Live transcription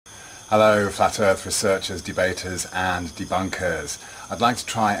Hello Flat Earth researchers, debaters and debunkers. I'd like to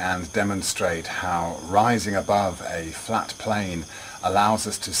try and demonstrate how rising above a flat plane allows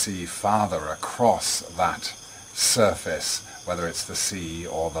us to see farther across that surface, whether it's the sea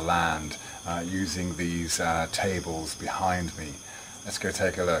or the land, using these tables behind me. Let's go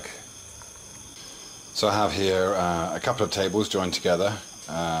take a look. So I have here a couple of tables joined together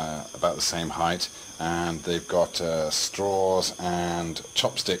about the same height, and they've got straws and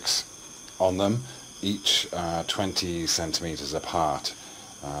chopsticks on them, each 20 centimeters apart.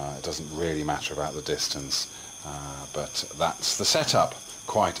 It doesn't really matter about the distance, but that's the setup.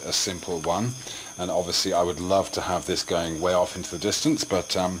 Quite a simple one, and obviously I would love to have this going way off into the distance,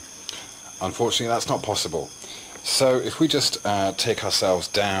 but unfortunately that's not possible. So if we just take ourselves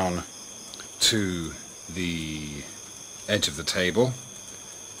down to the edge of the table,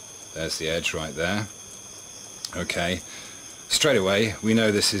 there's the edge right there. Okay, straight away we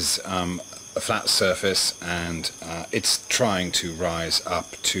know this is a flat surface, and it's trying to rise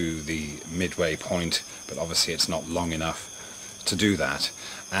up to the midway point, but obviously it's not long enough to do that.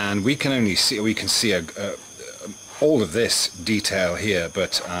 And we can see all of this detail here,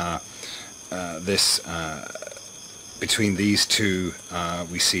 but between these two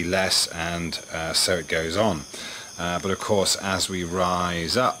we see less, and so it goes on. But of course, as we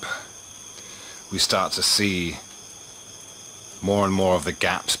rise up, we start to see more and more of the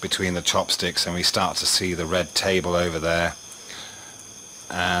gaps between the chopsticks, and we start to see the red table over there.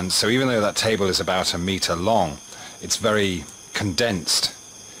 And so even though that table is about 1 meter long, it's very condensed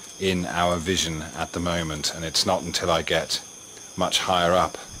in our vision at the moment, and it's not until I get much higher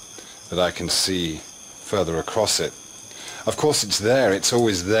up that I can see further across it. Of course it's there, it's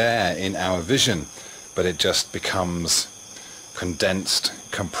always there in our vision, but it just becomes condensed,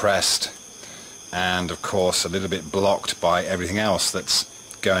 compressed, and of course a little bit blocked by everything else that's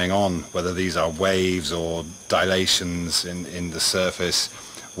going on, whether these are waves or dilations in the surface,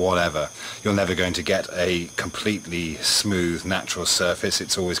 whatever. You're never going to get a completely smooth natural surface.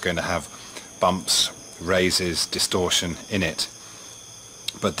 It's always going to have bumps, raises, distortion in it.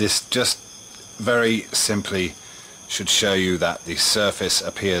 But this just very simply should show you that the surface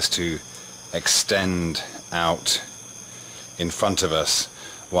appears to extend out in front of us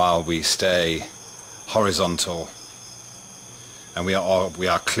while we stay horizontal, and we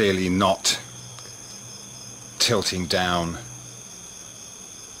are clearly not tilting down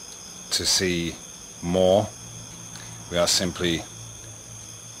to see more. We are simply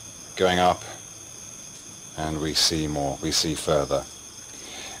going up, and we see more, we see further.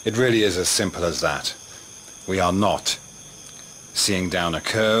 It really is as simple as that. We are not seeing down a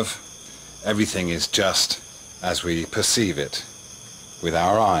curve. Everything is just as we perceive it with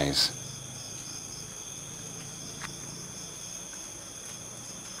our eyes.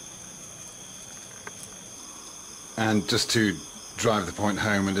 And just to drive the point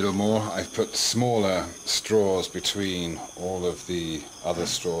home a little more, I've put smaller straws between all of the other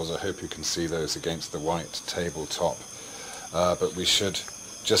straws. I hope you can see those against the white tabletop. But we should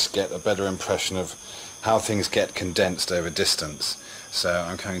just get a better impression of how things get condensed over distance. So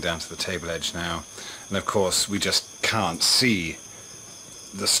I'm coming down to the table edge now, and of course we just can't see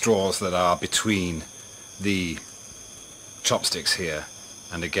the straws that are between the chopsticks here.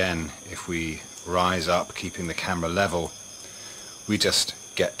 And again, if we rise up, keeping the camera level, we just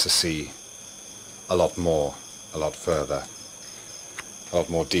get to see a lot more, a lot further, a lot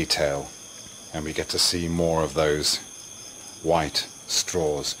more detail, and we get to see more of those white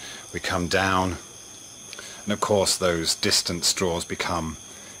straws. We come down, and of course those distant straws become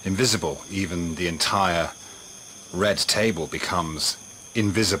invisible. Even the entire red table becomes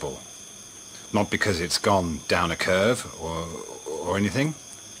invisible, not because it's gone down a curve or anything.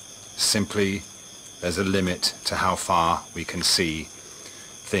 Simply there's a limit to how far we can see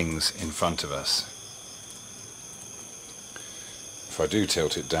things in front of us. If I do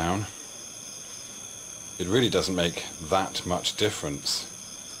tilt it down, it really doesn't make that much difference.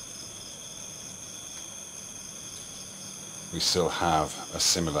 We still have a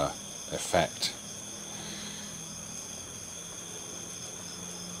similar effect.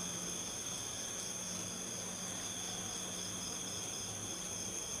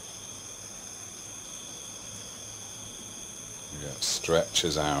 It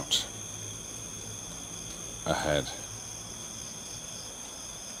stretches out ahead.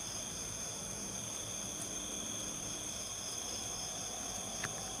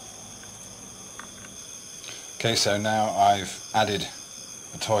 Okay, so now I've added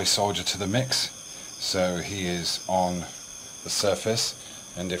a toy soldier to the mix, so he is on the surface,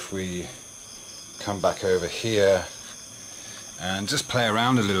 and if we come back over here and just play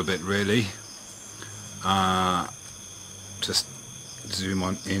around a little bit, really. Just zoom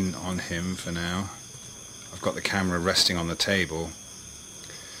in on him for now. I've got the camera resting on the table,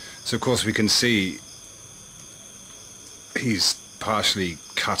 so of course we can see he's partially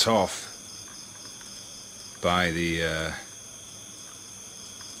cut off by the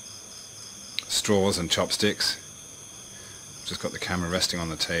straws and chopsticks. Just got the camera resting on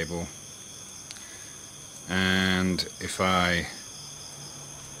the table, and if I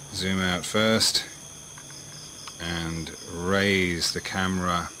zoom out first and raise the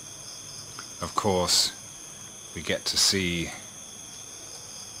camera, of course we get to see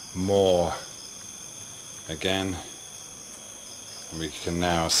more again, and we can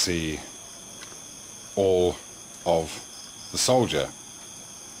now see all of the soldier.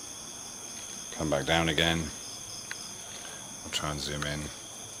 Come back down again. I'll try and zoom in.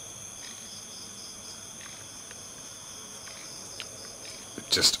 It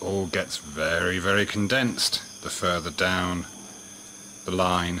just all gets very, very condensed the further down the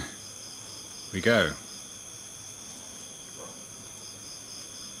line we go.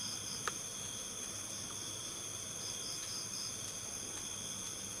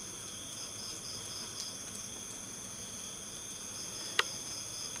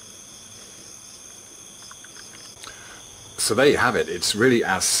 So there you have it. It's really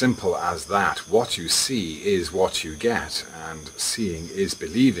as simple as that. What you see is what you get, and seeing is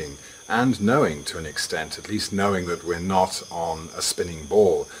believing, and knowing to an extent, at least knowing that we're not on a spinning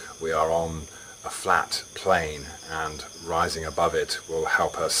ball, we are on a flat plane, and rising above it will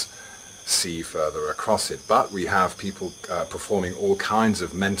help us see further across it. But we have people performing all kinds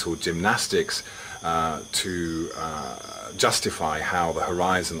of mental gymnastics to justify how the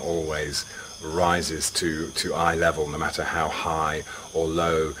horizon always rises to eye level, no matter how high or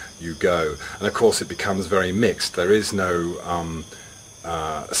low you go. And of course it becomes very mixed. There is no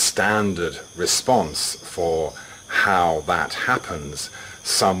standard response for how that happens.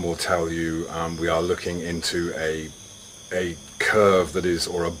 Some will tell you we are looking into a curve that is,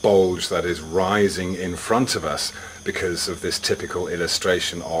 or a bulge that is rising in front of us because of this typical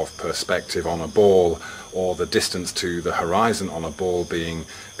illustration of perspective on a ball, or the distance to the horizon on a ball being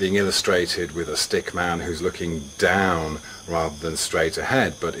illustrated with a stick man who's looking down rather than straight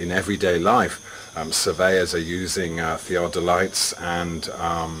ahead. But in everyday life, surveyors are using theodolites, and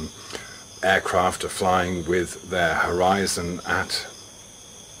aircraft are flying with their horizon at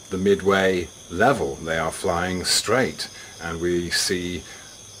the midway level. They are flying straight, and we see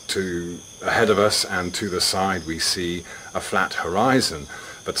to ahead of us and to the side we see a flat horizon.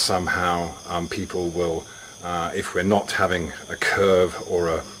 But somehow people will, if we're not having a curve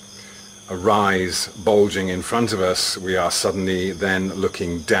or a rise bulging in front of us, we are suddenly then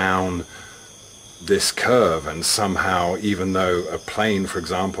looking down this curve, and somehow, even though a plane, for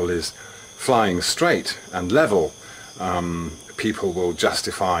example, is flying straight and level, people will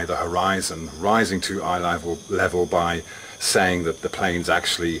justify the horizon rising to eye level by saying that the plane's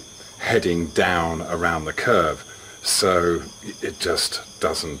actually heading down around the curve. So it just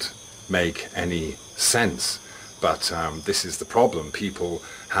doesn't make any sense. But this is the problem. People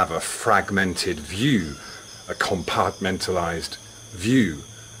have a fragmented view, a compartmentalized view,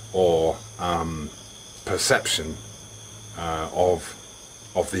 or perception of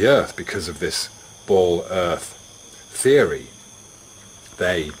the Earth because of this ball Earth theory.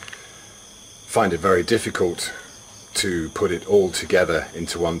 They find it very difficult to put it all together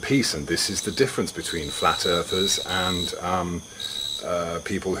into one piece, and this is the difference between flat earthers and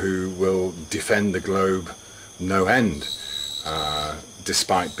people who will defend the globe no end,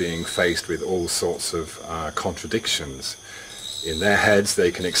 despite being faced with all sorts of contradictions. In their heads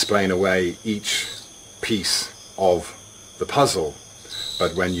they can explain away each piece of the puzzle,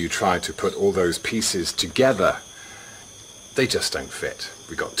 but when you try to put all those pieces together, they just don't fit.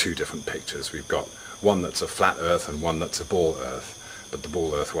 We've got two different pictures. We've got one that's a flat earth and one that's a ball earth, but the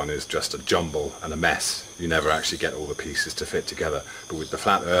ball earth one is just a jumble and a mess. You never actually get all the pieces to fit together. But with the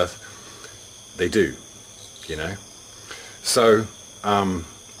flat earth, they do, you know. So I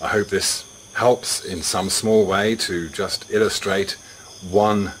hope this helps in some small way to just illustrate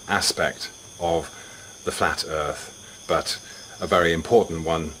one aspect of the flat earth, but a very important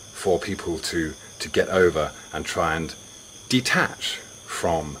one for people to get over and try and detach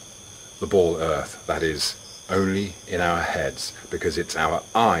from the ball earth that is only in our heads, because it's our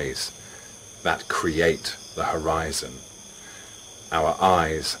eyes that create the horizon. Our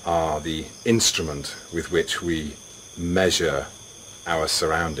eyes are the instrument with which we measure our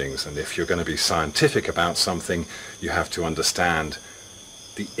surroundings, and if you're going to be scientific about something, you have to understand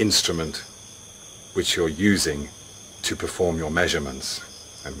the instrument which you're using to perform your measurements.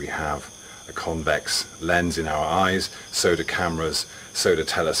 And we have a convex lens in our eyes, so do cameras, so do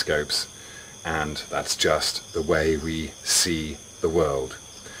telescopes, and that's just the way we see the world.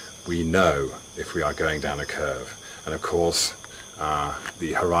 We know if we are going down a curve, and of course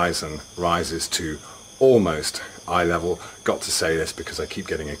the horizon rises to almost eye level. Got to say this because I keep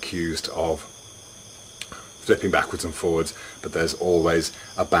getting accused of flipping backwards and forwards, but there's always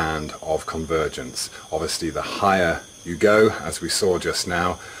a band of convergence. Obviously the higher you go, as we saw just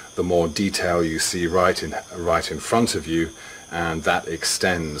now, the more detail you see right in front of you, and that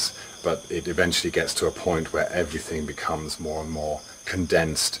extends, but it eventually gets to a point where everything becomes more and more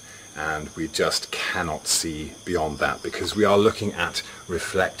condensed, and we just cannot see beyond that because we are looking at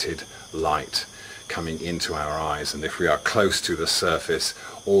reflected light coming into our eyes, and if we are close to the surface,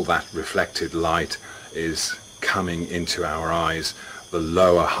 all that reflected light is coming into our eyes, the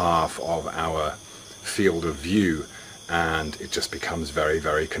lower half of our field of view, and it just becomes very,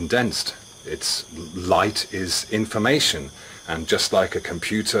 very condensed. Light is information, and just like a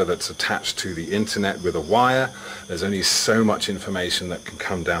computer that's attached to the internet with a wire, there's only so much information that can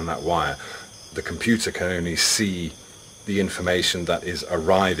come down that wire. The computer can only see the information that is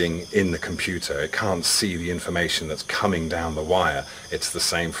arriving in the computer. It can't see the information that's coming down the wire. It's the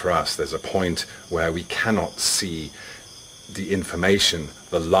same for us. There's a point where we cannot see the information,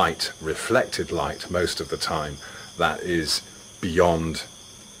 the light, reflected light most of the time, that is beyond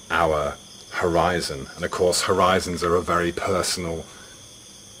our horizon. And of course horizons are a very personal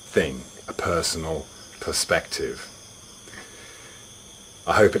thing, a personal perspective.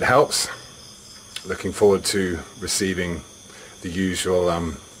 I hope it helps. Looking forward to receiving the usual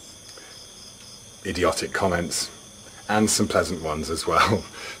idiotic comments and some pleasant ones as well.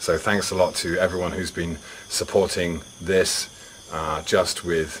 So thanks a lot to everyone who's been supporting this just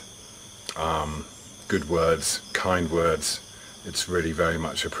with good words, kind words. It's really very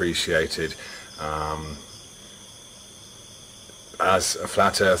much appreciated. As a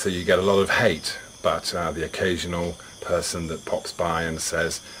flat earther you get a lot of hate, but the occasional person that pops by and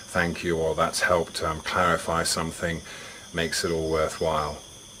says thank you or that's helped clarify something makes it all worthwhile.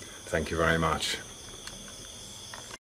 Thank you very much.